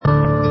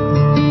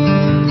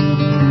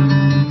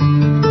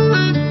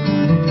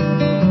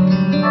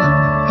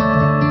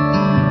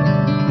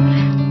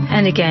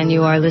And again,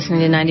 you are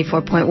listening to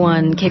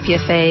 94.1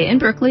 KPFA in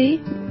Berkeley,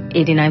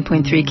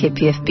 89.3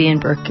 KPFB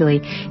in Berkeley,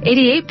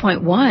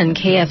 88.1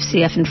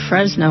 KFCF in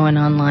Fresno, and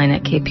online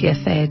at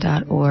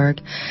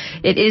kpfa.org.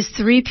 It is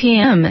 3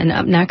 p.m., and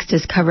up next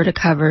is Cover to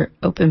Cover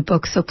Open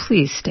Book, so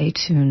please stay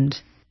tuned.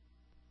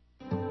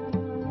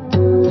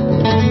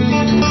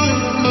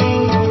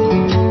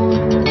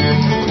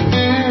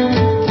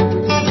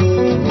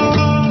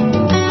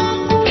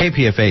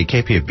 KPFA,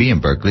 KPFB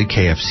in Berkeley,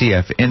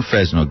 KFCF in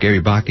Fresno.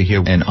 Gary Baca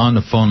here. And on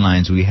the phone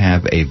lines, we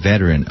have a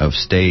veteran of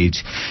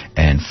stage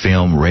and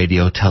film,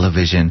 radio,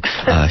 television.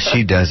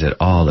 She does it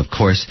all. Of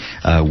course,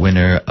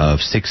 winner of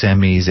 6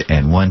 Emmys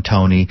and 1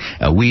 Tony.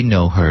 We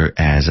know her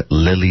as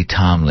Lily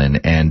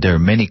Tomlin. And there are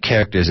many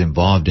characters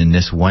involved in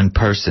this one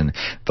person.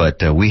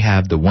 But we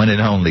have the one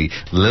and only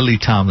Lily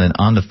Tomlin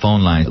on the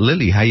phone line.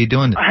 Lily, how you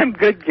doing? I'm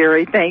good,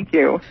 Gary. Thank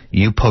you.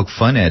 You poke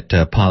fun at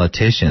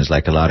politicians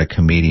like a lot of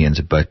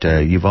comedians, but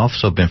you've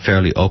also been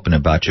fairly open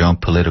about your own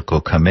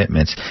political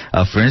commitments.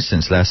 For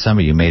instance, last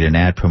summer you made an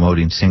ad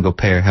promoting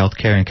single-payer health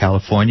care in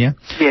California.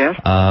 Yes.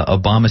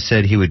 Obama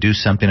said he would do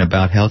something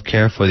about health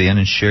care for the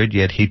uninsured,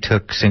 yet he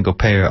took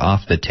single-payer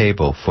off the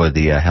table for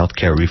the health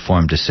care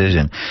reform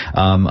decision.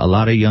 A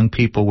lot of young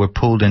people were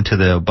pulled into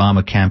the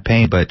Obama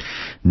campaign, but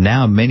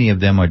now many of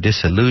them are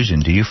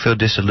disillusioned. Do you feel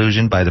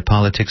disillusioned by the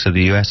politics of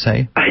the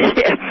USA?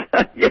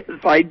 Yes,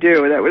 I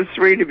do. That was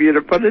sweet of you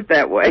to put it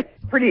that way.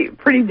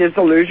 Pretty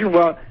disillusioned.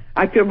 Well,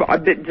 I feel a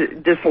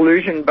bit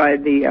disillusioned by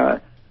the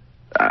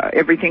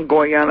everything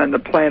going on the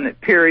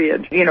planet,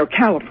 period. You know,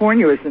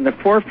 California was in the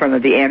forefront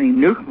of the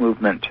anti-nuke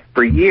movement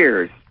for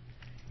years.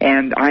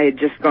 And I had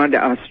just gone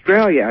to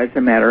Australia, as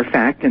a matter of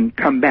fact, and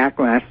come back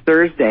last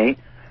Thursday.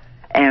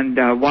 And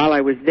while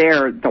I was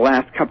there the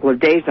last couple of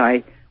days,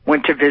 I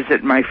went to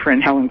visit my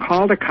friend Helen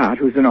Caldecott,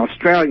 who's an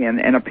Australian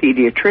and a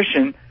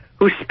pediatrician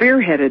who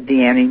spearheaded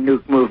the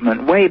anti-nuke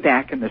movement way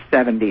back in the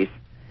 70s.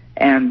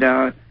 And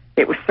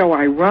it was so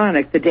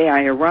ironic. The day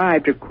I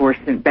arrived, of course,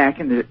 back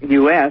in the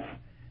U.S.,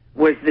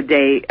 was the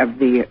day of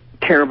the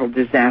terrible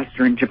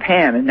disaster in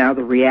Japan, and now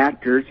the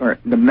reactors are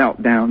the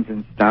meltdowns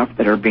and stuff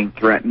that are being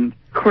threatened.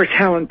 Of course,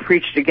 Helen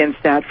preached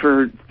against that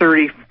for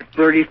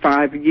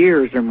 35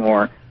 years or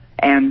more,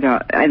 and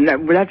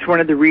that's one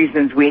of the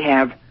reasons we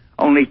have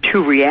only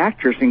 2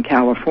 reactors in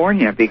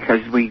California,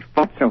 because we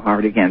fought so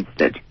hard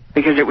against it,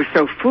 because it was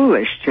so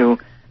foolish to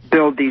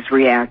build these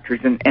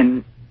reactors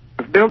and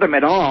build them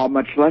at all,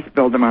 much less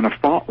build them on a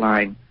fault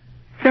line.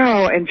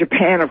 So in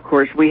Japan, of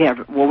course, we have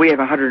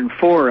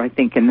 104, I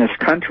think, in this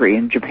country,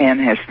 and Japan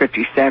has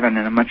 57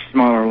 and a much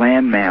smaller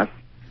landmass.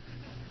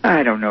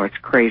 I don't know. It's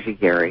crazy,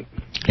 Gary.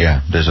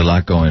 Yeah, there's a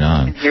lot going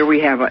on. And here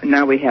we have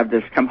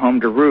this come home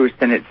to roost,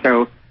 and it's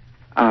so.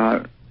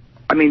 I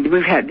mean,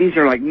 these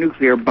are like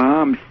nuclear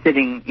bombs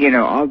sitting,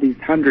 all these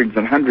hundreds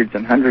and hundreds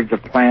and hundreds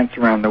of plants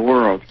around the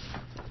world.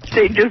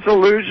 Say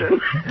disillusion.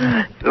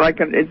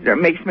 It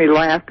makes me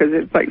laugh because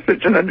it's like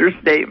such an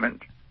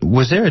understatement.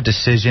 Was there a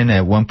decision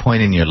at one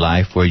point in your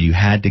life where you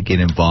had to get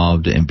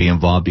involved and be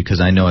involved?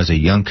 Because I know as a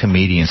young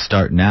comedian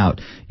starting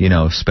out,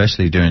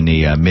 especially during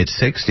the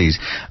mid-'60s,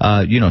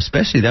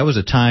 especially that was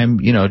a time,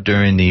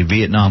 during the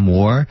Vietnam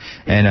War,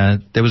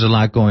 and there was a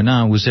lot going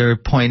on. Was there a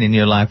point in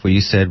your life where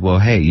you said, well,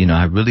 hey,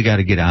 I really got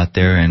to get out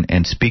there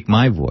and speak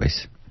my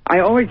voice? I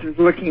always was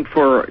looking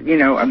for,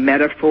 a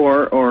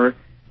metaphor or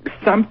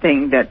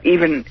something that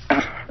even...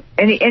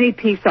 Any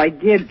piece I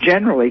did,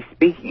 generally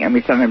speaking, I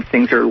mean, sometimes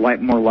things are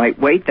more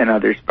lightweight than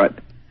others,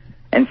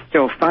 and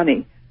still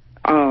funny.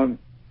 But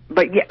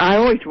yeah, I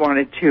always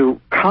wanted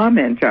to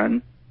comment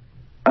on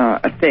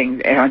a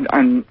thing,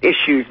 on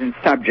issues and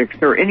subjects,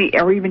 or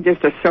even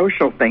just a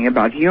social thing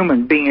about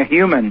being a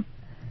human.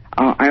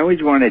 I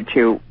always wanted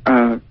to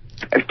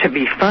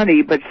be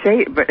funny, but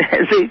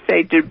as they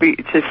say,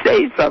 to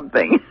say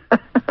something.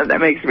 That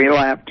makes me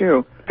laugh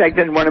too. In fact,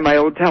 in one of my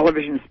old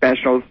television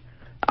specials,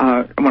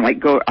 when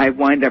I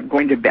wind up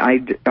going to,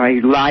 I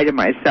lie to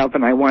myself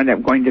and I wind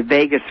up going to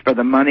Vegas for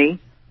the money,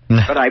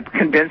 but I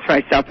convince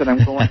myself that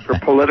I'm going for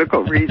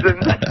political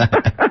reasons.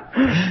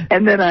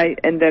 and then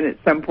at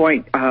some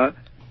point, I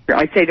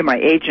say to my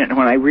agent,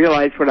 when I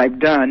realize what I've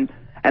done,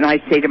 and I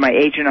say to my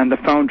agent on the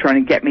phone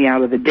trying to get me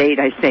out of the date,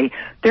 I say,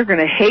 they're going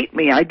to hate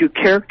me. I do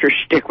character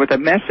shtick with a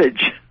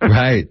message.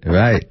 Right.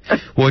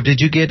 Well,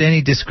 did you get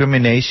any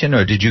discrimination,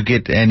 or did you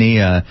get any,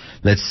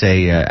 let's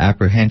say,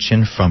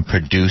 apprehension from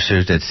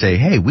producers that say,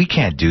 hey, we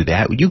can't do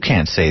that. You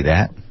can't say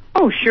that?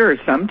 Oh, sure,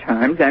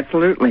 sometimes,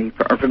 absolutely,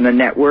 from the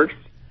networks.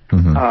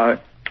 Mm-hmm.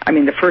 I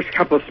mean, the first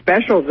couple of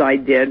specials I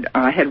did,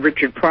 I had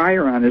Richard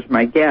Pryor on as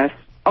my guest.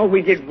 Oh,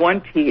 we did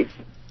one piece.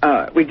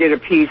 We did a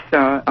piece,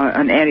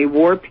 an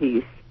anti-war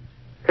piece,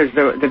 because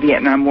the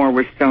Vietnam War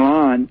was still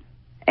on,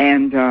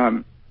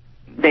 and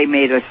they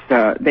made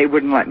us, they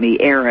wouldn't let me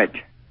air it.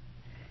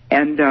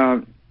 And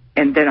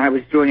then I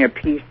was doing a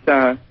piece,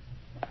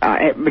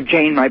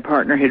 Jane, my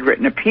partner, had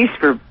written a piece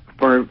for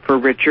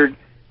Richard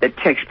that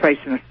takes place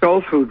in a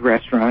soul food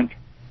restaurant,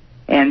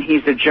 and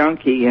he's a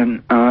junkie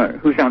and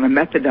who's on a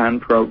methadone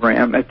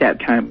program at that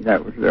time. This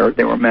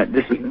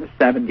was in the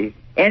 70s.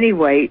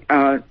 Anyway,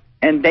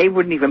 they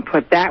wouldn't even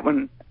put that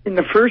one in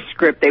the first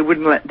script. They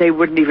wouldn't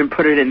even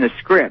put it in the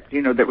script,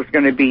 that was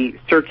going to be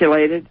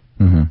circulated.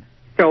 Mm-hmm.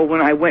 So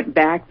when I went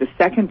back the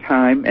second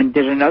time and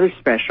did another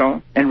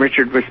special, and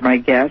Richard was my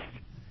guest,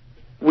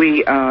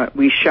 we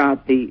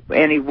shot the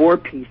anti-war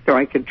piece so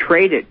I could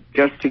trade it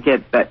just to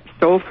get that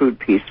soul food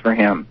piece for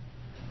him.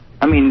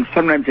 I mean,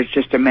 sometimes it's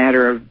just a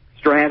matter of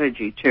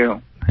strategy,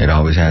 too. It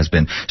always has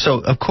been. So,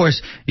 of course,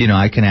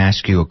 I can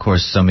ask you, of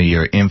course, some of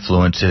your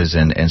influences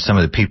and some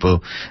of the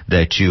people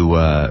that you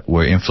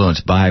were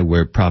influenced by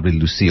were probably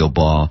Lucille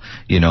Ball,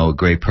 a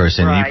great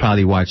person. Right. You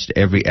probably watched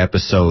every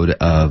episode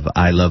of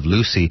I Love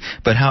Lucy.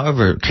 But,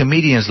 however,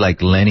 comedians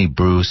like Lenny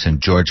Bruce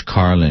and George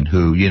Carlin,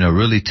 who,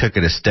 really took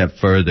it a step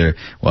further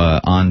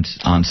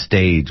on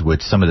stage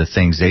with some of the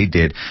things they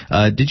did.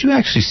 Did you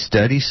actually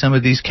study some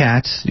of these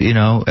cats,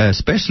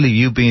 especially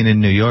you being in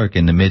New York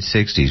in the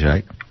mid-'60s,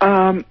 right?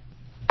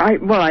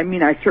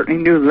 I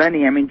certainly knew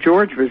Lenny. I mean,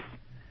 George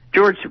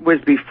was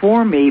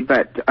before me,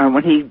 but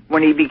when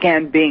he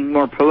began being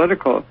more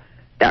political,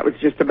 that was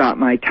just about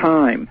my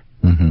time.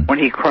 Mm-hmm. When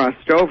he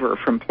crossed over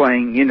from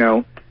playing,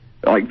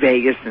 like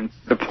Vegas and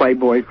the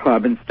Playboy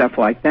Club and stuff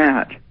like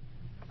that,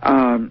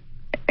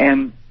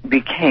 and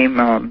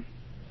became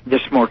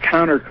just more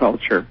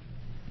counterculture.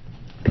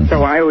 Mm-hmm.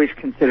 So I always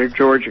considered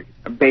George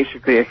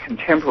basically a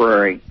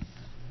contemporary,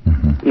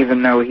 mm-hmm.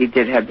 even though he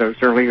did have those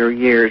earlier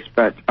years,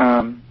 but.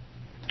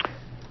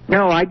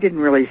 No, I didn't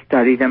really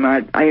study them. I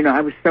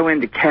was so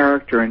into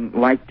character and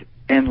liked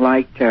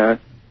to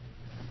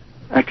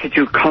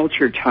do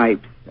culture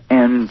types,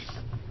 and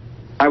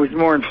I was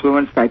more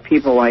influenced by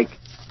people like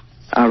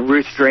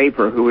Ruth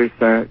Draper, who was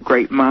a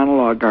great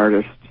monologue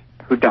artist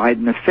who died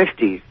in the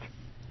 50s.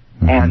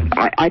 Mm-hmm. And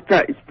I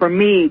thought, for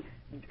me,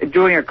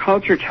 doing a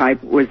culture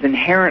type was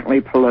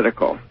inherently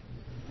political,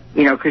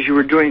 because you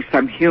were doing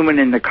some human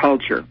in the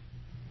culture,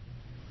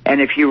 and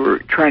if you were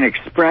trying to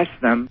express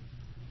them,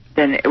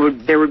 then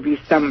there would be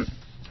some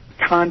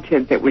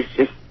content that was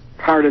just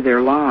part of their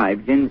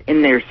lives, in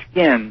their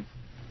skin.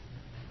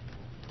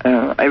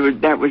 I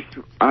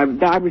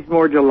was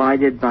more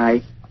delighted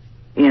by,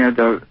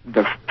 the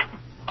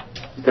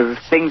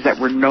things that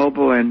were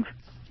noble and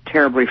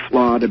terribly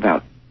flawed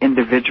about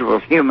individual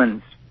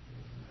humans.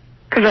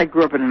 Because I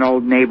grew up in an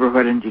old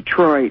neighborhood in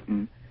Detroit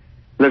and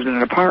lived in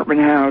an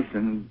apartment house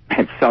and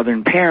had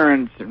Southern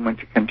parents and went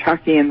to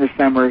Kentucky in the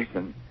summers,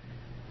 and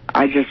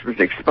I just was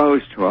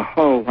exposed to a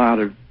whole lot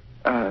of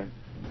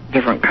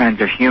different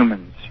kinds of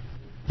humans.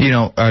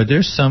 Are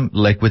there some,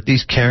 like with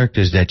these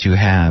characters that you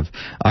have,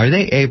 are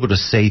they able to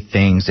say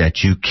things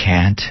that you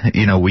can't?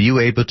 Were you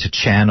able to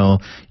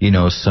channel,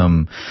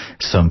 some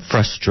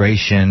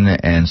frustration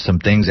and some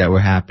things that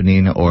were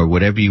happening or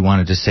whatever you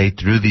wanted to say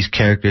through these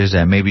characters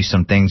that maybe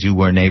some things you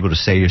weren't able to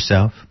say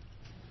yourself?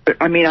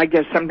 I mean, I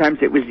guess sometimes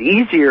it was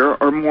easier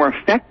or more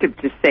effective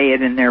to say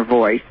it in their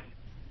voice.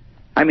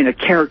 I mean, a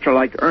character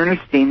like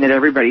Ernestine that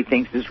everybody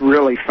thinks is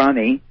really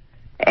funny,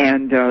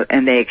 and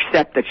they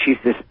accept that she's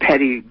this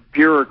petty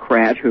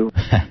bureaucrat who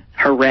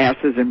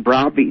harasses and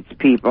browbeats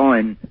people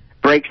and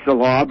breaks the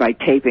law by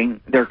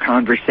taping their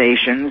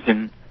conversations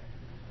and,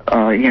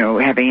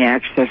 having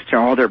access to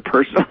all their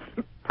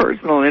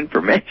personal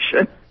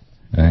information.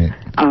 Right.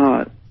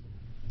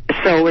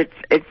 So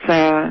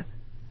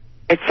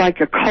it's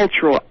like a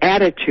cultural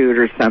attitude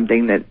or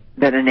something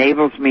that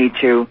enables me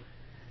to,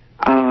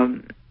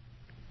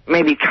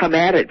 maybe come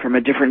at it from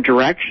a different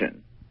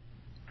direction.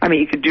 I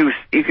mean, you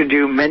could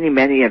do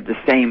many of the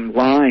same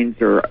lines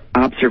or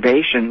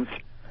observations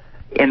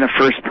in the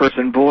first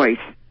person voice,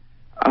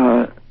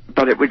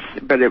 but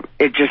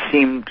it just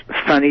seemed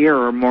funnier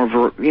or more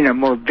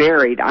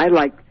varied. I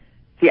like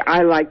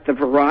the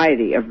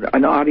variety of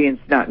an audience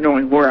not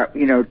knowing where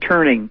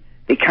turning,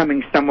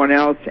 becoming someone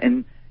else,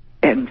 and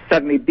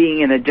suddenly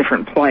being in a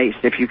different place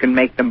if you can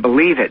make them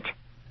believe it.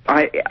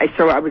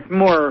 So I was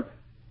more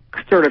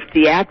sort of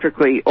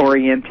theatrically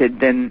oriented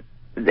than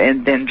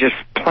just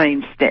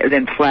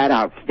than flat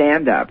out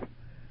stand up,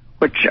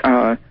 which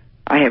I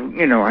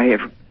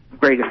have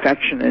great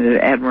affection and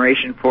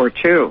admiration for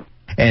too.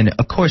 And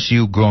of course,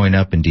 you growing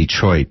up in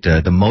Detroit,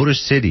 the Motor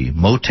City,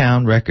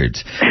 Motown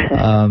Records.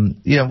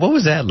 What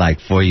was that like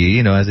for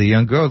you? As a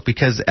young girl,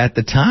 because at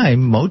the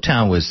time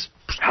Motown was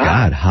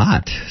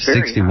hot.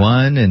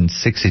 61 and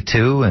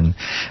 62,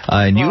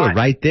 and you were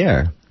right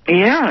there.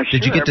 Yeah, sure.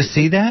 Did you get to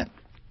see that?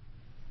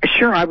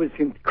 Sure, I was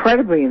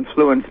incredibly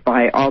influenced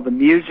by all the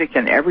music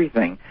and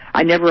everything.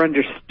 I never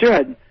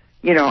understood,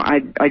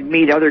 I'd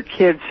meet other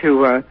kids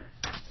who,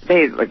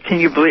 can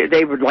you believe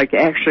they would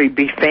actually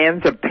be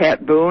fans of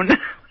Pat Boone?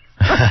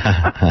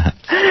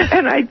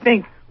 And I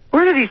think,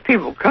 where do these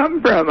people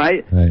come from?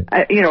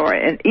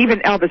 And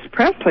even Elvis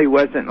Presley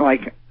wasn't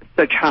like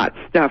such hot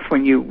stuff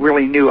when you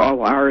really knew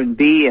all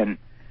R&B and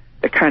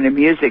the kind of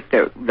music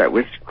that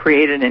was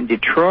created in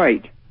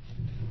Detroit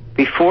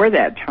before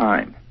that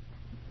time.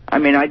 I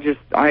mean,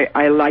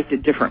 I liked a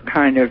different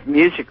kind of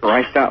music, or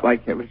I felt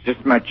like it was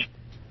just much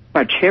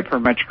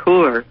hipper, much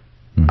cooler.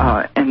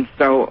 And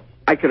so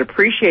I could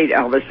appreciate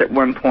Elvis at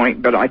one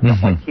point, but I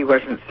felt like he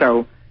wasn't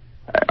so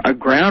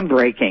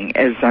groundbreaking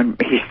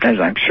he says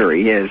I'm sure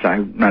he is.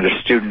 I'm not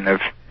a student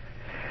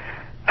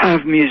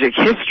of music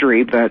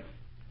history, but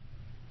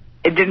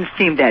it didn't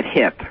seem that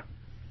hip.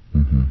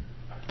 Mm-hmm.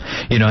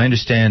 You know, I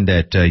understand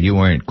that you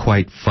weren't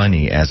quite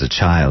funny as a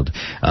child,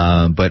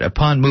 but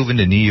upon moving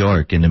to New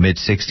York in the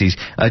mid-'60s,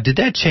 did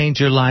that change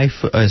your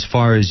life as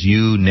far as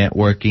you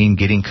networking,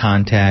 getting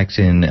contacts,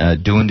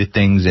 and doing the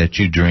things that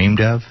you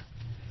dreamed of?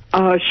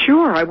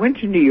 Sure. I went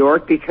to New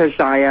York because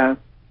when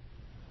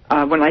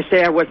I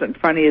say I wasn't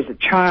funny as a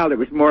child, it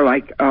was more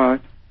like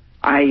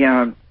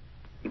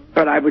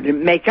but I would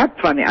make up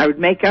funny. I would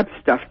make up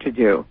stuff to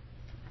do.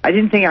 I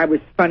didn't think I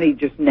was funny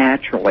just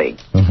naturally,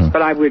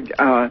 but I would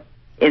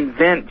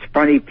invent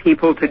funny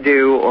people to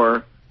do,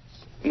 or,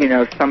 you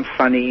know, some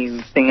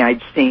funny thing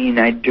I'd seen.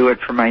 I'd do it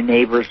for my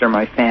neighbors or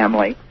my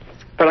family.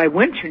 But I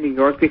went to New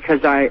York because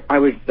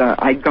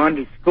I'd gone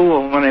to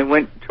school when I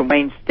went to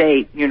Wayne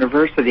State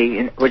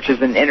University, which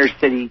is an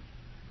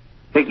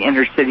big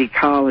inner city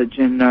college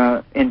in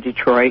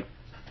Detroit.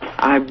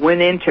 I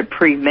went into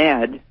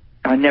pre-med.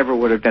 I never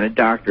would have been a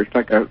doctor. It's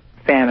like a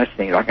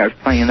fantasy, like I was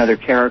playing another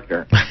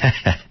character.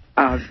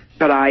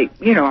 But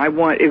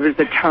it was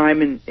a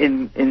time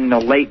in the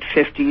late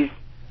 50s,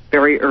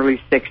 very early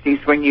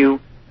 60s when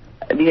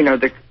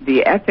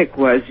the ethic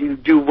was you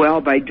do well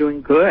by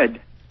doing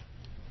good,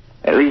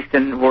 at least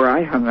in where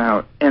I hung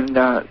out. And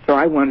so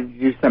I wanted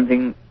to do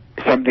something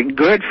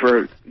good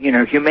for,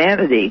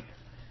 humanity.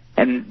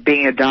 And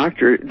being a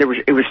doctor, there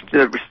was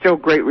still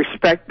great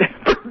respect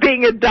for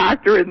being a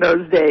doctor in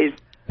those days.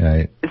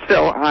 Right.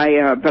 So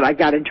but I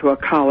got into a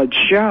college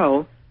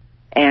show,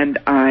 and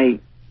I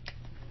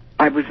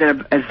was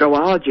in a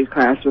zoology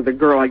class with a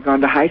girl I'd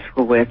gone to high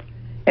school with,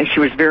 and she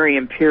was very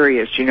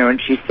imperious,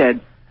 and she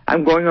said,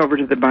 I'm going over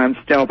to the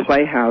Bonstell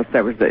Playhouse,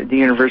 that was the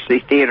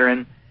University Theater,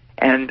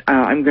 and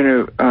I'm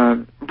going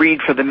to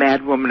read for the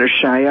Mad Woman of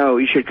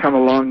Chaillot. You should come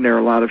along. There are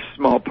a lot of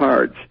small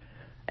parts.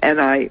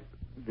 And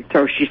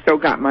so she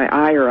got my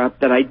ire up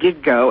that I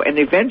did go, and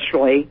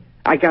eventually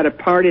I got a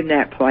part in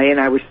that play, and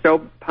I was so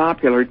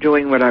popular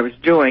doing what I was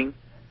doing.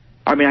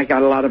 I mean, I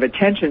got a lot of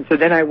attention. So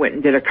then I went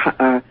and did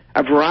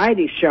a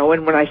variety show,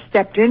 and when I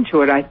stepped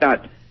into it, I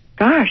thought,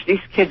 gosh, these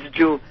kids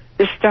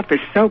this stuff is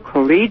so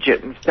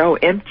collegiate and so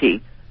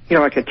empty,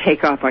 like a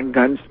takeoff on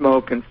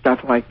Gunsmoke and stuff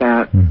like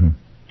that. Mm-hmm.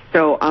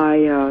 So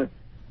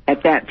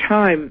at that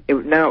time,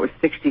 now it was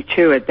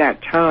 62, at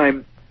that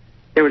time,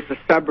 there was a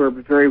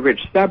very rich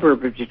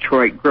suburb of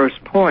Detroit, Grosse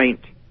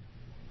Pointe,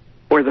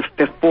 where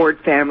the Ford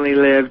family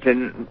lived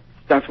and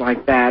stuff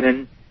like that,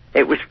 and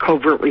it was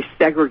covertly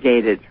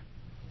segregated.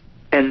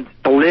 And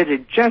the lid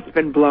had just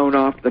been blown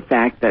off the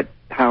fact that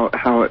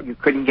how you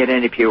couldn't get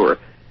in if you were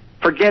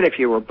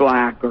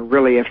black or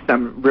really if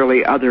some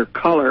really other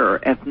color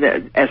or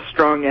as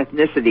strong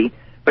ethnicity,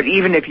 but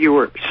even if you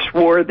were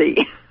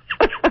swarthy,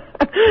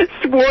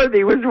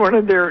 swarthy was one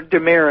of their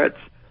demerits.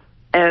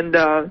 And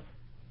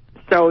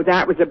so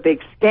that was a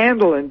big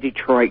scandal in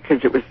Detroit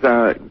because it was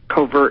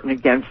covert and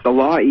against the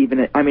law.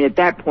 At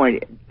that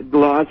point, the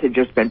laws had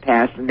just been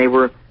passed and they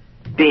were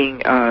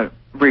being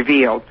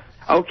revealed.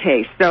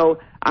 Okay, so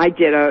I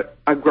did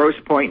a Grosse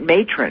Pointe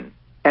matron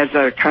as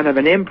a kind of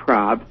an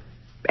improv,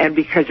 and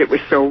because it was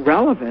so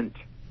relevant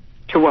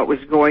to what was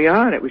going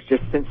on, it was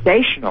just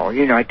sensational.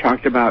 I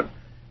talked about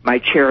my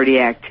charity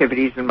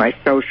activities and my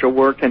social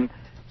work, and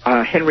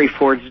Henry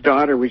Ford's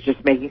daughter was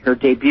just making her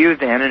debut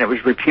then, and it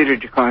was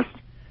reputed to cost,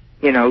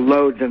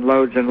 loads and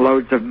loads and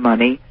loads of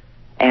money.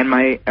 And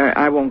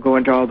I won't go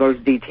into all those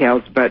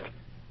details, but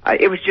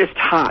it was just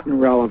hot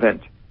and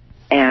relevant.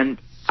 And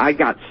I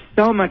got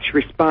so much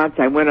response.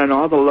 I went on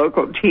all the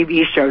local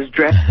TV shows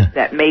dressed as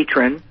that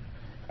matron,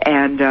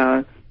 and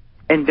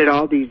did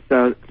all these,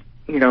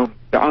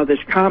 all this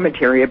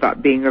commentary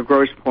about being a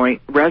Grosse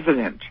Pointe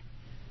resident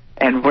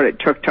and what it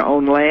took to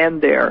own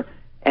land there.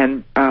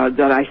 And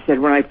that I said,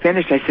 when I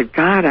finished, I said,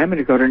 God, I'm going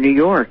to go to New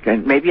York,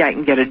 and maybe I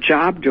can get a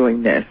job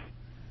doing this.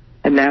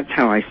 And that's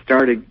how I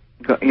started.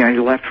 I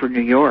left for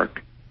New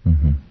York.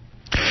 Mm-hmm.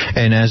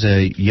 And as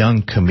a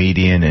young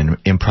comedian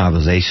and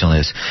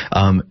improvisationalist,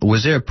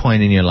 was there a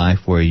point in your life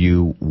where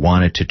you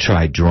wanted to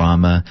try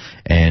drama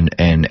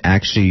and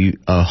actually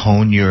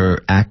hone your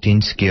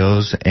acting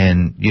skills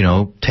and,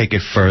 take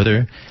it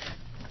further?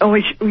 Oh,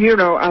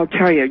 I'll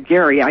tell you,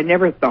 Gary, I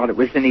never thought it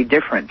was any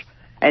different.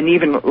 And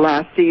even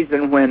last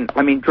season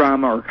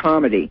drama or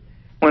comedy,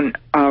 when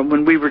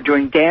we were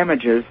doing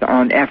Damages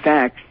on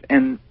FX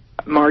and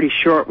Marty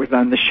Short was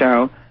on the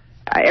show,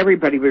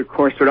 everybody, of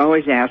course, would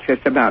always ask us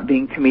about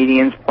being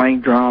comedians,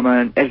 playing drama,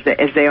 and as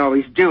they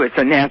always do. It's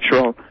a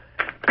natural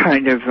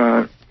kind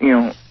of,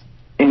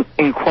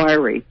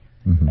 inquiry.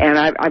 Mm-hmm. And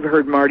I've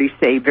heard Marty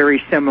say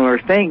very similar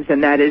things,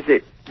 and that is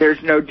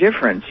there's no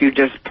difference. You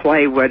just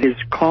play what is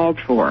called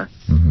for.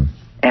 Mm-hmm.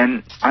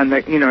 And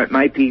it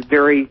might be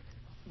very,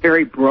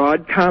 very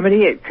broad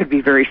comedy. It could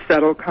be very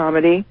subtle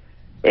comedy,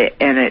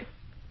 and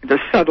the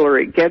subtler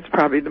it gets,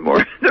 probably the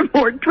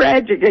more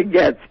tragic it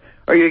gets.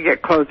 Or you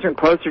get closer and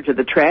closer to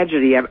the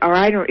tragedy.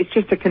 It's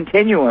just a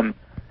continuum.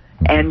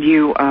 And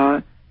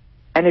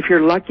And if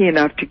you're lucky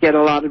enough to get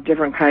a lot of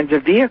different kinds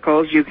of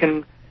vehicles, you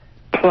can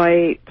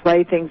play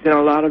things in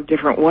a lot of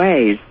different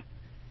ways.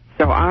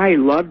 So I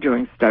love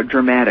doing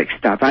dramatic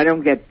stuff. I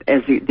don't get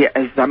as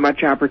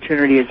much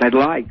opportunity as I'd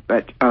like,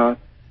 but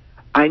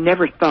I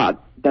never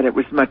thought that it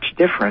was much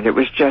different. It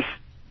was just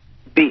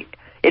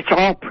it's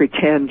all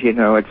pretend,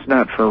 it's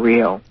not for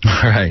real.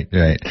 Right.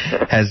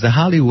 Has the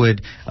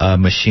Hollywood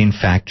machine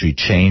factory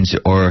changed,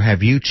 or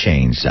have you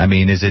changed? I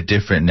mean, is it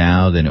different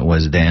now than it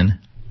was then?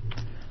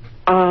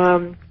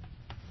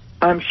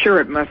 I'm sure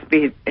it must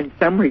be in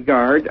some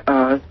regard.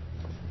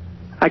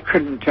 I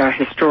couldn't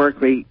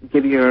historically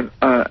give you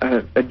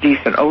a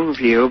decent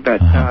overview,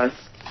 but...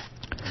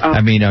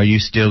 I mean, are you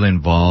still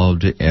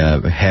involved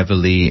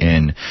heavily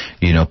in,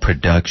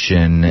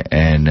 production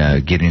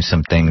and getting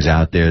some things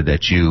out there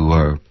that you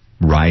are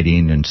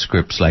writing and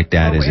scripts like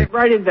that?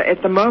 Right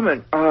at the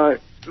moment,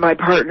 my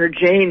partner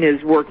Jane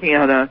is working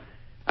on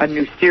a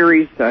new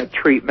series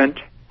treatment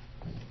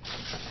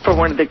for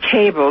one of the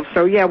cables.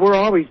 So yeah, we're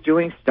always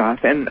doing stuff,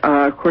 and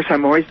of course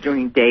I'm always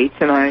doing dates,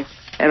 and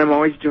I'm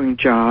always doing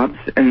jobs,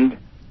 and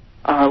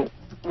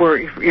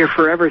you're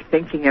forever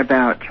thinking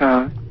about.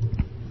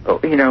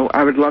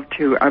 I would love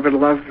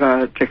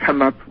to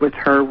come up with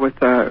her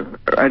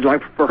I'd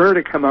like for her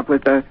to come up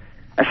with a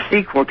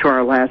sequel to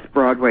our last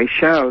Broadway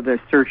show, The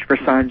Search for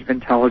Signs of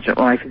Intelligent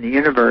Life in the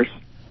Universe.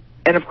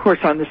 And of course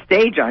on the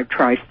stage I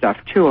try stuff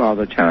too all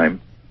the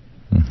time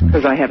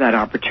because I have that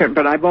opportunity.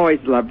 But I've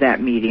always loved that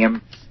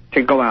medium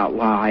to go out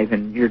live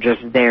and you're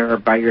just there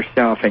by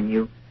yourself and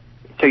you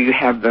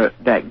have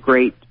that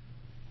great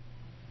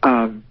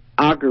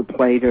auger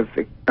plate of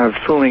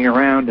fooling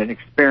around and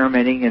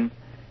experimenting and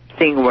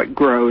seeing what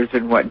grows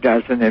and what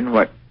doesn't and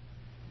what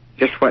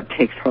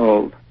takes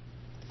hold.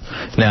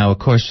 Now, of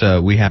course,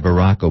 we have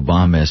Barack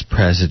Obama as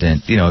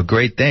president. A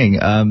great thing.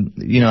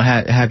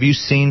 Have you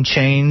seen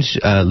change,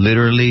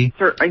 literally?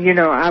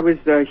 I was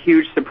a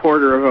huge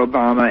supporter of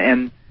Obama,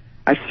 and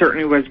I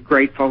certainly was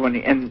grateful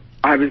and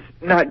I was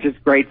not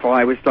just grateful,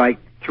 I was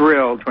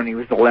thrilled when he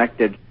was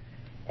elected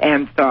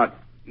and thought,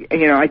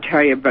 I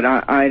tell you, but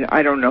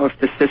I don't know if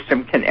the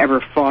system can ever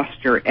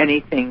foster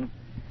anything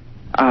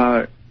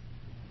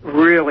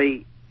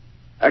really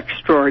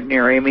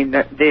extraordinary. I mean,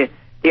 the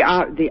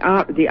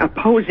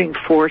opposing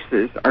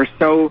forces are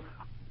so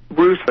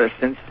ruthless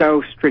and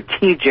so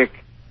strategic,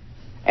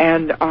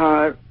 and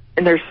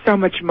there's so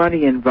much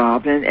money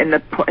involved, and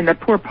the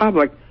poor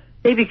public,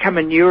 they become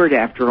inured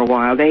after a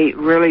while. They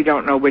really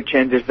don't know which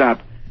end is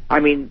up. I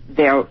mean,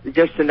 they'll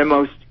just in the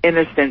most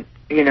innocent,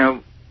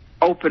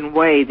 open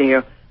way,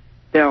 they'll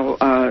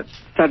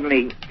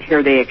suddenly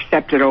hear they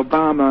accepted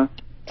Obama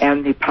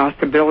and the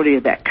possibility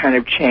of that kind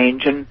of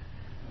change. And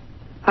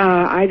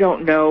I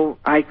don't know.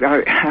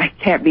 I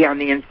can't be on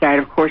the inside.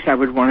 Of course, I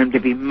would want him to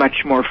be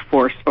much more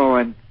forceful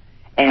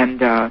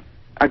and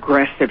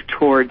aggressive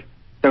toward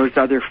those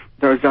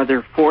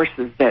other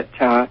forces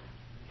that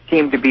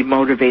seem to be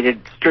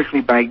motivated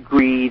strictly by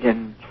greed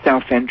and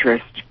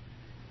self-interest.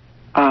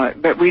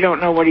 But we don't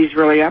know what he's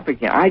really up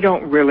against. I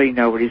don't really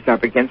know what he's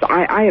up against.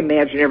 I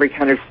imagine every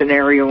kind of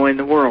scenario in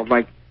the world,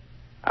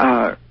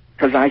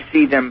 because I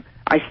see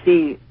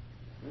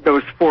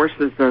those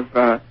forces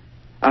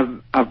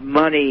of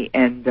money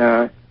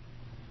and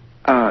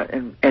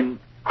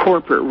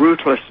corporate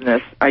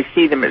ruthlessness. I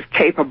see them as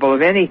capable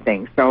of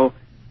anything. So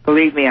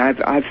believe me, I've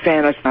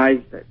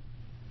fantasized that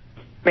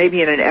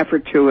maybe in an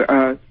effort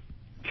to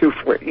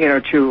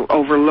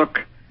overlook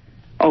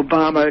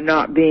Obama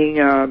not being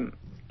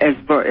as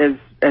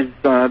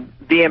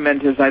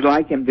vehement as I'd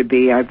like him to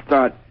be. I've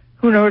thought,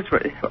 who knows?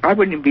 I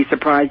wouldn't be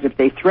surprised if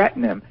they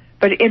threaten him.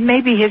 But it may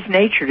be his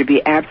nature to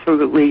be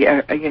absolutely,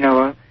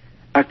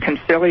 a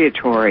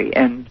conciliatory,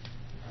 and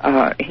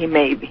he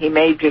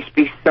may just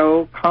be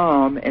so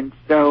calm and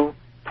so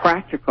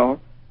practical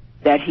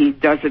that he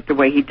does it the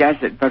way he does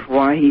it. But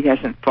why he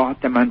hasn't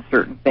fought them on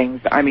certain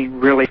things,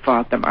 really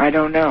fought them, I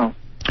don't know.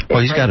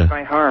 Well, he's got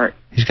my heart.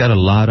 He's got a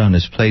lot on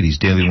his plate. He's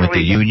dealing with the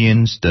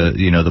unions,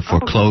 the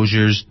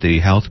foreclosures, the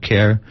health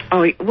care.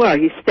 Oh, well,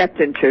 he stepped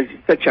into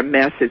such a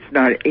mess. It's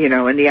not,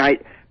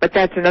 but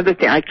that's another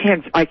thing. I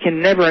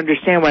can never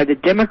understand why the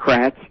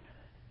Democrats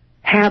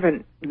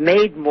haven't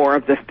made more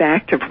of the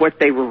fact of what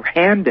they were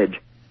handed.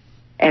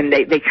 And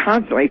they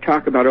constantly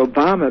talk about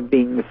Obama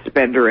being the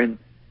spender and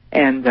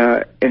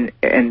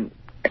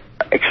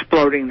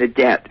exploding the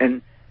debt,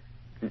 and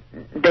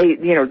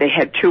they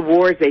had 2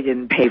 wars they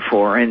didn't pay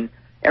for and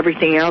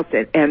everything else,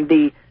 and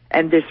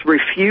this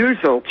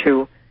refusal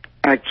to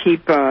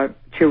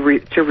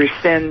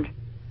rescind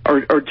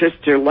or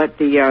just to let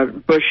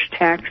the Bush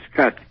tax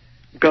cut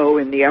go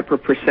in the upper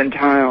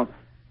percentile.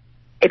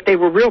 If they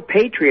were real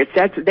patriots,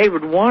 they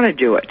would want to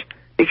do it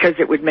because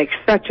it would make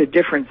such a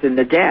difference in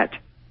the debt.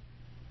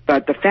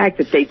 But the fact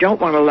that they don't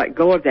want to let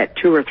go of that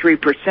 2 or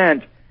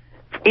 3%,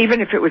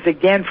 even if it was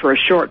again for a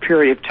short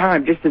period of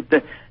time, just as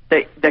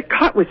the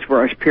cut was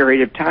for a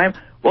period of time,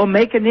 will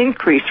make an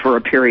increase for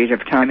a period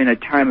of time in a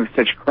time of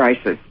such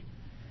crisis,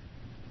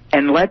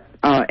 and let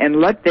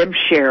them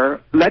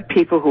share. Let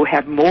people who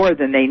have more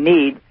than they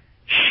need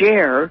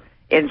share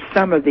in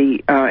some of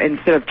the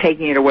instead of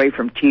taking it away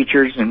from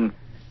teachers and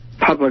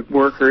public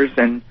workers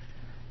and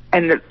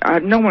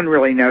no one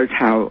really knows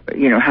how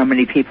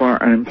many people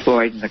are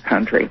unemployed in the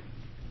country.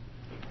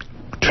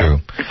 True.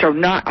 So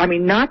not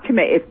to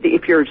make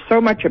if you're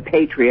so much a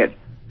patriot,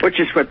 which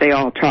is what they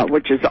all talk,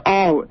 which is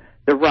all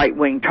the right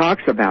wing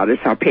talks about, is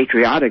how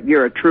patriotic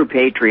you're, a true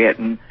patriot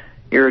and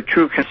you're a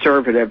true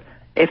conservative.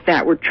 If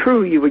that were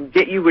true, you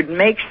would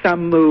make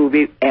some move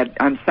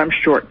on some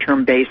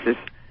short-term basis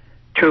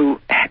to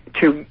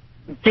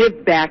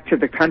give back to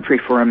the country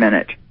for a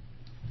minute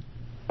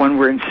when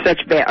we're in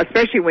such bad,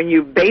 especially when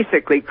you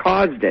basically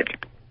caused it,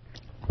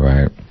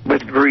 right,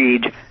 with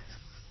greed.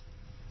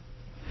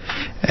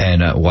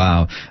 And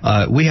wow,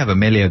 we have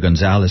Amelia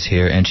Gonzalez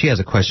here, and she has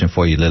a question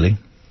for you, Lily.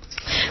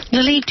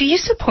 Lily, do you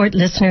support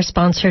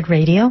listener-sponsored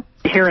radio?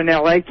 Here in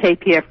L.A.,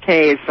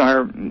 KPFK is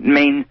our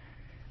main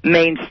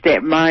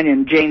mine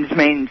and Jane's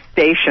main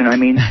station. I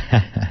mean,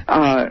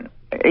 I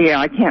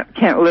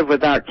can't live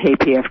without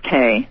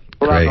KPFK.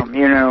 Love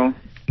them,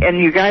 And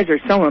you guys are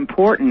so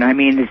important. I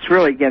mean, it's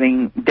really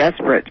getting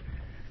desperate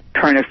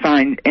trying to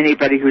find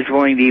anybody who's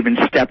willing to even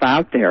step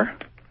out there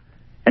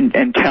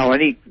and tell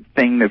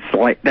anything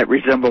that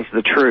resembles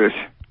the truth.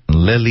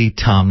 Lily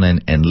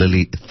Tomlin. And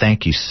Lily,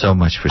 thank you so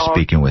much for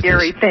speaking with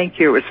Gary, us. Thank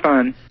you. It was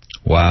fun.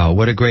 Wow,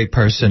 what a great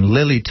person.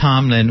 Lily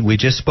Tomlin, we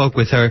just spoke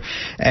with her.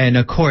 And,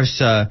 of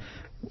course,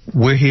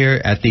 we're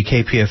here at the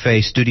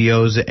KPFA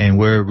studios, and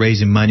we're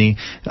raising money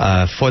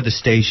for the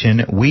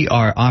station. We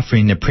are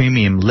offering the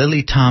premium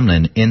Lily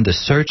Tomlin, In the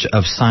Search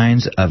of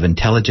Signs of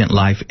Intelligent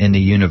Life in the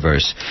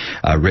Universe,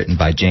 written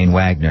by Jane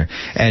Wagner.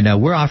 And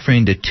we're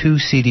offering the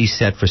 2-CD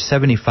set for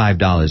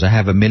 $75. I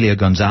have Amelia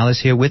Gonzalez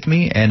here with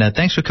me, and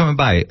thanks for coming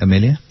by,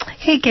 Amelia.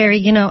 Hey,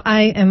 Gary,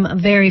 I am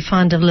very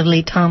fond of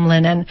Lily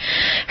Tomlin, and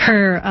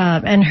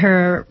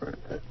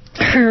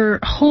her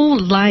whole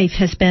life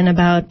has been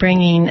about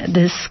bringing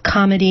this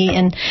comedy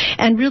and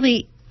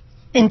really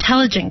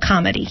intelligent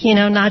comedy,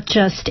 not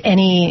just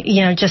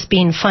just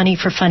being funny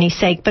for funny's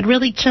sake, but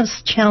really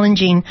just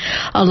challenging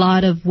a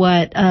lot of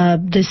what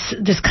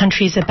this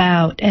country's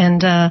about,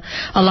 and a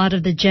lot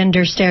of the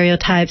gender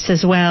stereotypes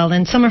as well.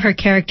 And some of her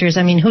characters,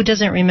 who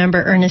doesn't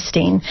remember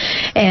Ernestine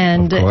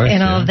and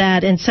all of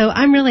that? And so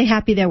I'm really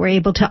happy that we're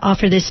able to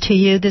offer this to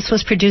you. This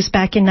was produced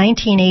back in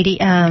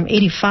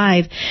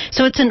 1985,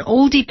 so it's an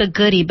oldie but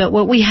goodie. But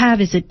what we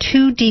have is a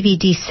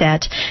 2-DVD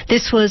set.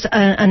 This was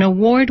an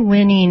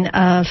award-winning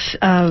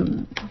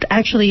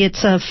actually,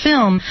 it's a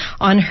film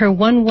on her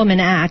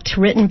one-woman act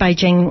written by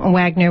Jane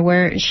Wagner,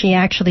 where she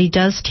actually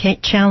does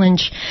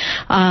challenge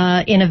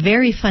in a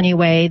very funny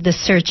way the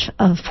search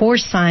for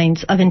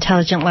signs of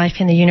intelligent life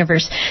in the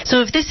universe.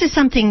 So if this is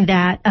something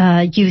that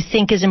you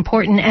think is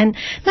important, and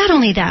not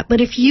only that,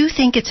 but if you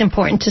think it's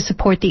important to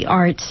support the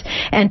arts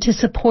and to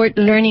support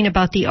learning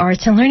about the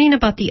arts and learning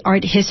about the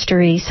art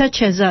history,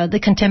 such as the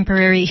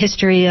contemporary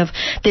history of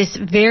this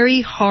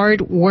very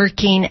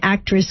hard-working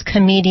actress,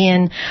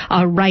 comedian,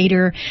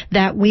 writer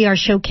that we are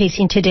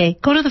showcasing today,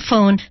 go to the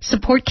phone,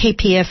 support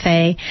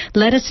KPFA,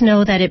 let us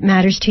know that it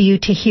matters to you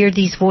to hear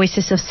these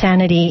voices of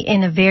sanity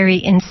in a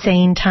very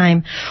insane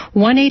time.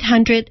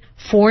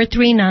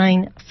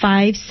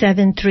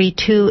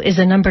 1-800-439-5732 is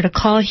a number to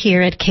call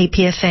here at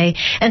KPFA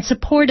and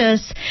support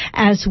us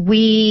as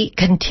we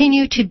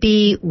continue to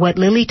be what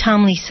Lily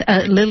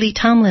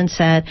Tomlin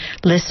said,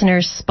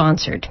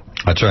 listener-sponsored.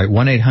 That's right,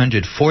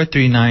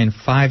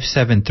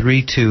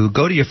 1-800-439-5732.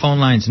 Go to your phone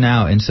lines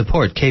now and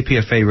support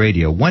KPFA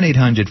Radio,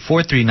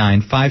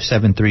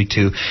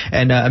 1-800-439-5732.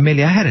 And,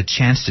 Amelia, I had a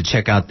chance to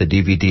check out the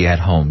DVD at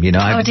home.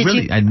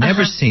 I'd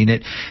never seen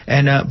it.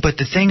 And but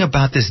the thing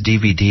about this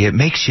DVD, it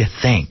makes you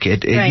think.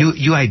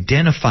 You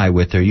identify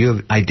with her.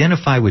 You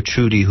identify with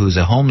Trudy, who's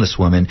a homeless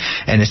woman,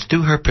 and it's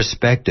through her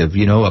perspective,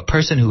 a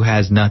person who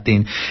has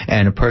nothing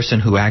and a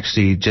person who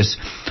actually just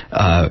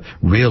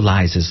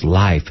realizes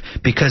life.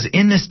 Because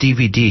in this DVD,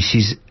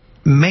 she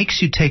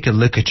makes you take a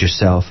look at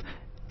yourself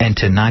and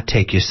to not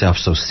take yourself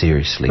so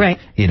seriously. Right.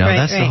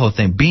 That's the whole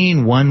thing.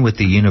 Being one with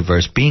the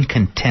universe, being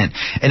content.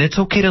 And it's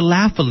okay to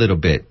laugh a little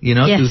bit,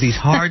 yes. through these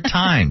hard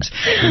times.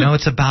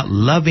 It's about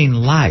loving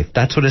life.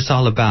 That's what it's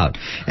all about.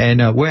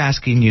 And we're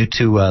asking you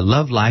to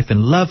love life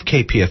and love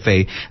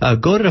KPFA.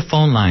 Go to the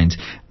phone lines,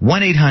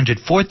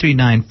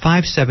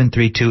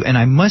 1-800-439-5732. And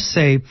I must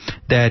say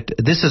that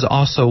this is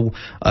also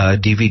a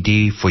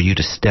DVD for you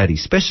to study,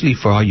 especially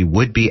for all you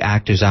would-be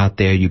actors out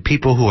there, you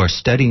people who are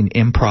studying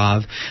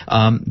improv.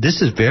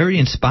 This is very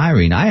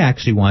inspiring. I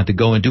actually wanted to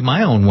go and do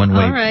my own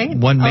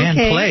one-man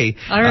play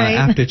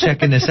after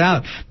checking this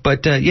out.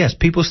 But, yes,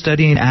 people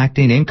studying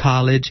acting in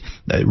college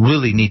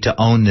really need to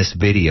own this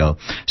video.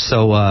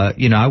 So,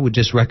 I would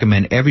just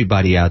recommend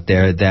everybody out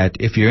there that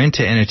if you're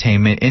into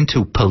entertainment,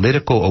 into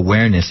political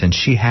awareness, and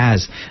she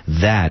has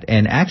that.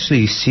 And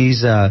actually,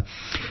 she's got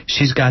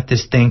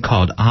this thing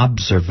called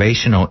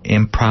observational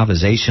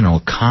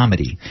improvisational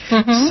comedy.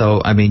 Mm-hmm.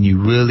 So, I mean,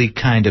 you really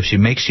she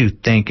makes you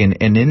think. And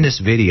in this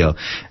video,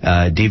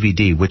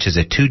 DVD, which is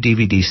a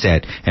 2-DVD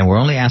set, and we're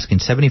only asking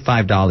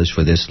 $75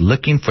 for this,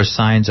 Looking for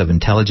Signs of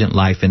Intelligent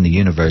Life in the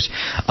Universe.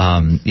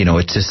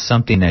 It's just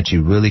something that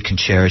you really can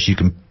cherish. You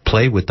can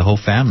play with the whole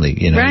family,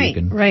 Right.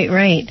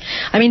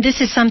 I mean,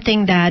 this is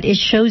something that it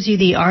shows you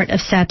the art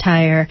of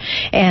satire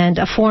and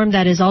a form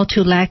that is all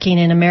too lacking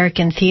in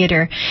American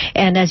theater.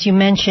 And as you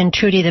mentioned,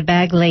 Trudy the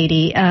Bag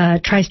Lady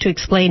tries to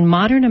explain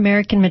modern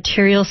American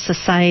material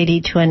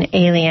society to an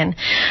alien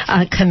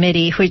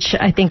committee, which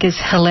I think is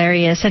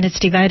hilarious. And it's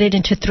divided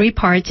into 3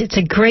 parts. It's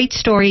a great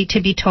story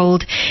to be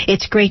told.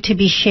 It's great to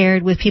be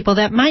shared with people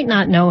that might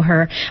not know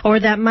her or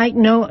that might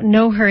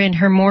know her in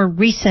her more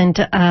recent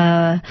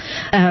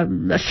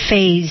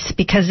phase,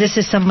 because this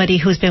is somebody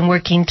who's been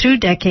working through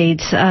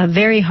decades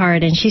very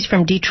hard, and she's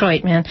from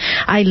Detroit, man.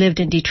 I lived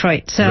in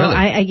Detroit, so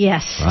really?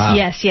 Yes.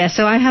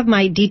 So I have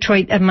my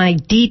Detroit, my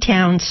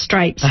D-Town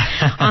stripes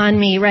on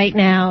me right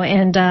now,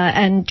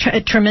 and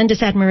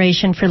tremendous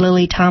admiration for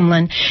Lily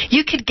Tomlin.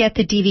 You could get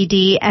the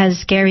DVD,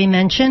 as Gary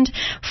mentioned,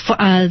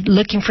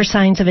 Looking for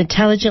Signs of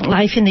Intelligent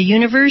Life in the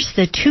Universe,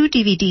 the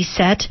 2-DVD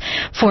set,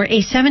 for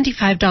a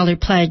 $75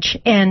 pledge,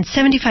 and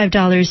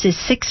 $75 is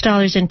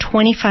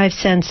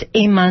 $6.25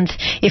 a month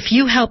if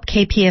you help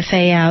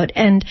KPFA out.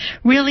 And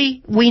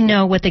really, we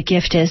know what the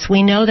gift is.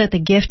 We know that the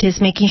gift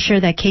is making sure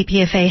that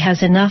KPFA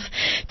has enough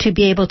to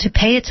be able to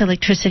pay its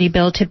electricity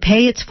bill, to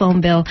pay its phone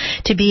bill,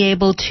 to be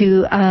able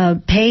to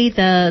pay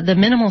the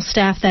minimal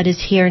staff that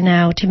is here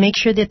now, to make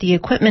sure that the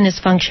equipment is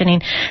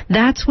functioning.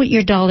 That's what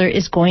your dollar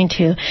is going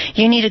to.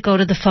 You need to go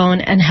to the phone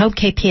and help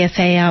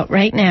KPFA out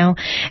right now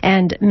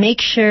and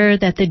make sure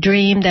that the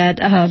dream that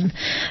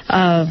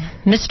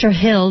Mr.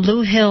 Hill,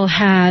 Lou Hill,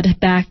 had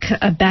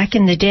back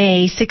in the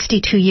day,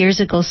 62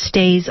 years ago,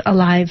 stays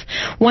alive.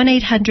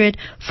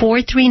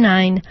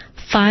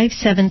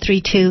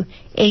 1-800-439-5732,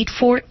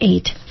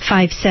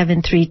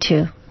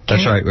 848-5732.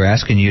 That's right. We're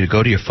asking you to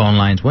go to your phone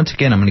lines. Once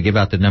again, I'm going to give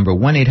out the number,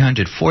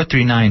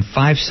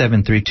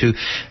 1-800-439-5732.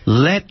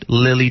 Let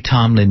Lily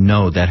Tomlin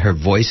know that her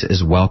voice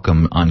is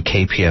welcome on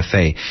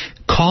KPFA.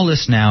 Call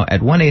us now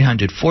at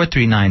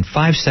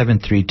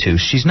 1-800-439-5732.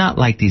 She's not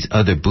like these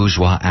other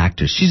bourgeois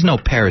actors. She's no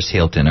Paris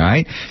Hilton, all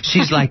right?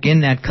 She's like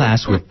in that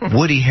class with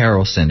Woody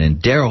Harrelson and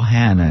Daryl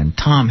Hannah and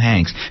Tom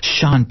Hanks,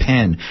 Sean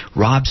Penn,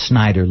 Rob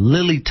Schneider.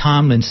 Lily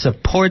Tomlin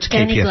supports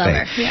Danny KPFA.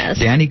 Glover, yes.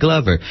 Danny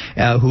Glover,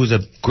 who's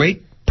a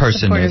great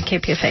person. Supporter of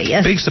KPFA,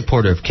 yes. Big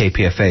supporter of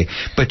KPFA.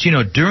 But,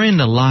 during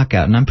the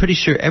lockout, and I'm pretty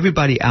sure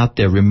everybody out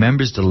there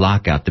remembers the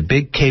lockout, the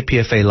big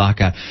KPFA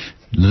lockout,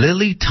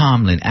 Lily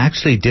Tomlin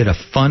actually did a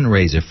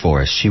fundraiser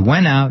for us. She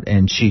went out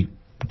and she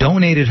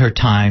donated her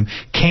time,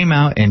 came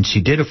out and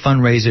she did a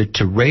fundraiser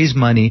to raise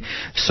money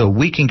so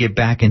we can get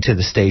back into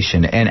the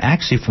station. And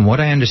actually, from what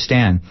I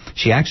understand,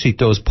 she actually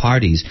throws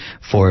parties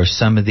for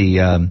some of the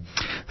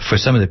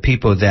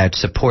people that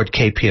support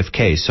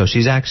KPFK. So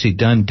she's actually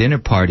done dinner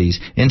parties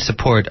in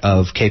support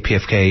of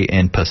KPFK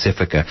in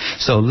Pacifica.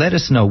 So let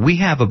us know. We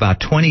have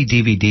about 20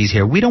 DVDs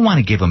here. We don't want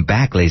to give them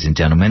back, ladies and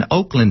gentlemen.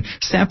 Oakland,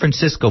 San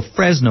Francisco,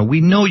 Fresno, we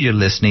know you're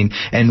listening,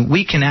 and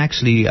we can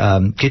actually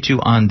get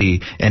you on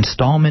the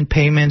installment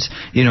payments,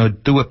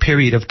 through a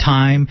period of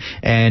time.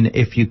 And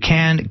if you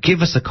can,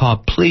 give us a call.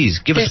 Please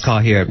give us a call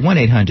here at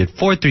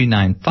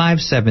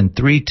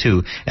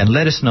 1-800-439-5732 and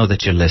let us know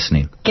that you're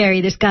listening.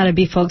 Gary, there's got to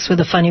be folks with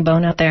a funny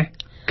bone out there.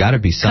 Got to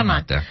be some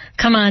out there.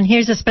 Come on.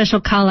 Here's a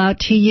special call out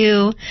to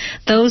you,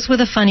 those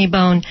with a funny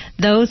bone,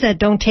 those that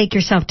don't take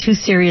yourself too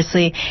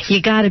seriously.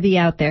 You got to be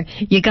out there.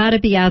 You got to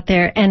be out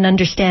there and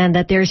understand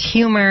that there's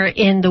humor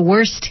in the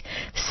worst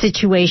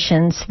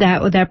situations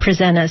that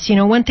present us.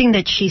 One thing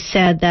that she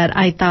said that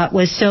I thought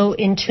was so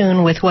in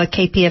tune with what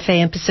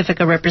KPFA and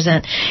Pacifica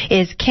represent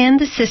is, can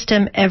the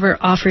system ever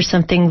offer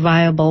something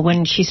viable,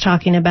 when she's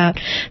talking about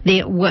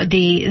what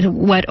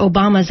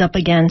Obama's up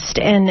against?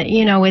 And,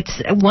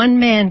 it's one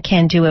man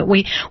can do it.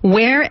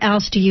 Where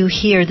else do you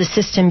hear the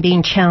system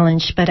being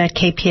challenged but at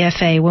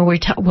KPFA,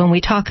 when we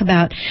talk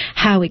about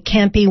how it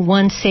can't be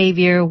one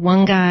savior,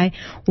 one guy,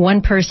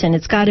 one person?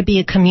 It's got to be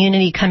a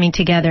community coming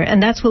together,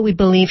 and that's what we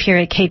believe here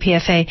at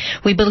KPFA.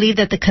 We believe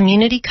that the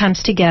community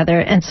comes together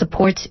and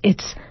supports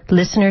its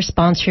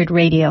listener-sponsored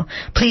radio.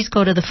 Please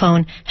go to the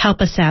phone.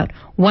 Help us out.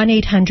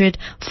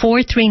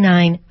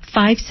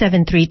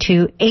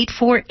 1-800-439-5732,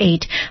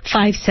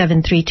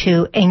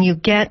 848-5732, and you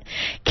get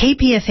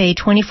KPFA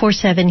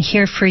 24/7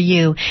 here for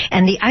you.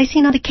 And the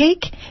icing on the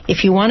cake,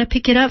 if you want to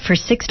pick it up for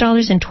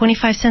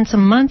 $6.25 a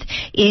month,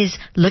 is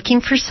Looking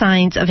for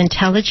Signs of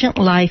Intelligent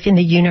Life in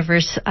the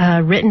Universe,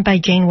 written by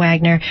Jane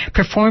Wagner,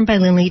 performed by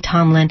Lily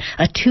Tomlin,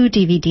 a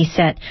 2-DVD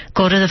set.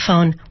 Go to the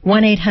phone,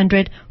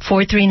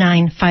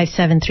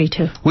 1-800-439-5732.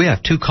 937-439-5332. We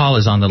have 2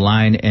 callers on the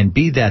line, and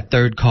be that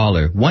third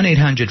caller,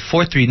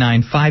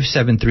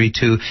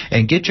 1-800-439-5732,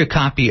 and get your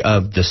copy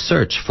of The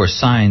Search for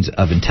Signs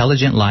of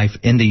Intelligent Life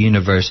in the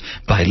Universe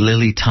by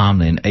Lily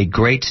Tomlin. A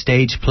great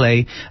stage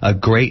play, a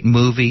great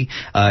movie.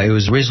 It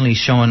was originally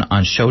shown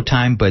on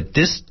Showtime, but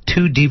this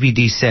 2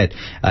 DVD set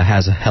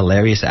has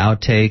hilarious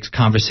outtakes,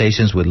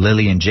 conversations with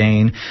Lily and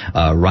Jane,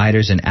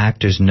 writers and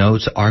actors'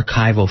 notes,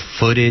 archival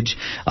footage.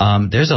 There's a